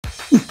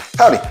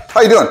Howdy, how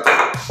you doing?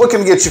 What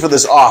can we get you for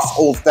this off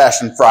Old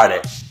Fashioned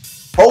Friday?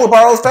 Polo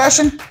Bar Old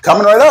Fashioned,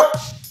 coming right up.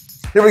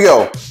 Here we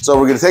go. So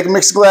we're gonna take a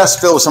mixing glass,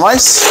 fill with some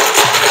ice.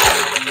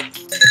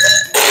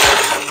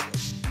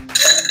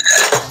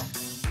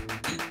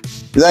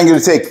 You're then gonna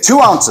take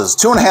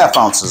 2.5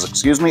 ounces,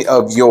 excuse me,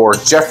 of your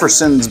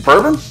Jefferson's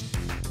bourbon.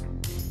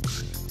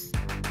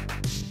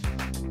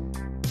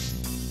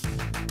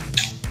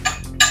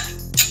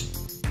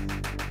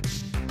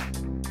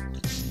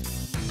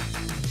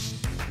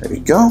 There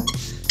you go.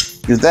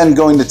 You're then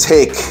going to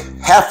take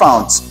 1/2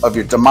 ounce of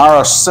your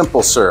Demerara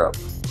simple syrup.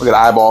 We're gonna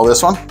eyeball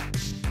this one.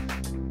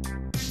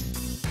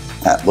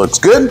 That looks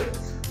good.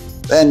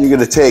 Then you're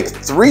gonna take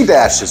 3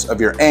 dashes of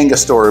your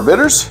Angostura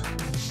Bitters.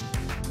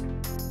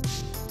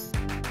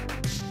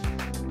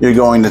 You're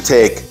going to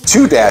take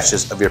 2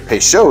 dashes of your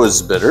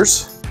Peychaud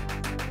bitters.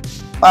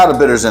 A lot of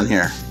bitters in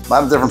here. A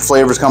lot of different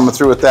flavors coming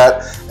through with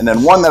that. And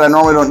then one that I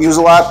normally don't use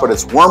a lot, but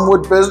it's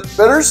Wormwood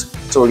Bitters.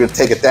 So we're gonna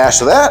take a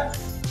dash of that.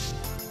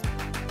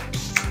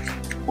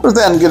 We're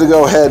then gonna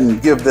go ahead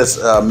and give this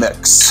a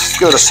mix.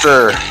 Give it a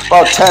stir,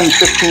 about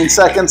 10-15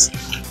 seconds.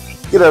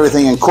 Get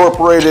everything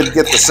incorporated,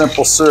 get the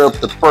simple syrup,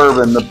 the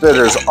bourbon, the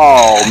bitters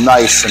all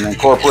nice and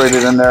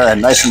incorporated in there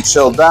and nice and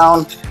chilled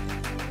down.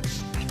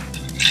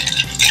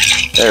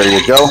 There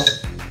you go.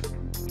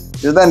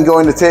 You're then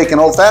going to take an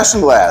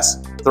old-fashioned glass,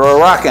 throw a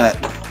rock in it.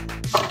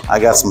 I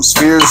got some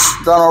spheres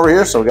done over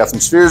here, so we got some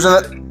spheres in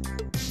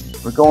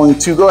it. We're going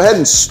to go ahead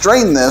and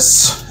strain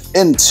this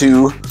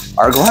into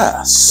our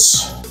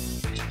glass.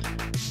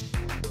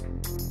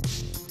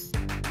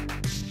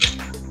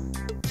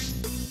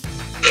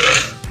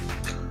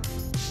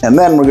 And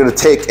then we're gonna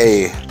take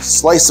a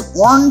slice of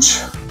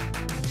orange,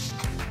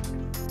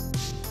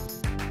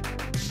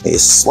 a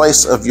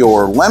slice of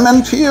your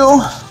lemon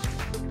peel,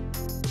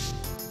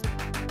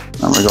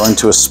 and we're going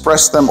to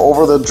express them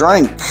over the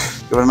drink.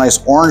 Give it a nice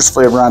orange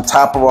flavor on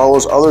top of all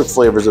those other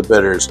flavors of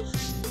bitters.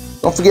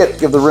 Don't forget,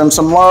 give the rim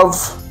some love.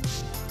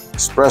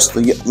 Express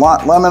the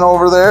lemon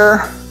over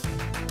there.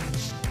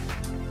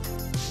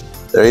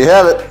 There you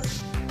have it.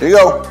 There you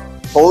go.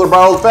 Polo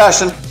Bar Old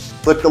Fashioned.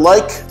 Click the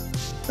like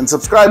and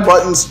subscribe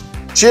buttons.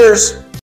 Cheers.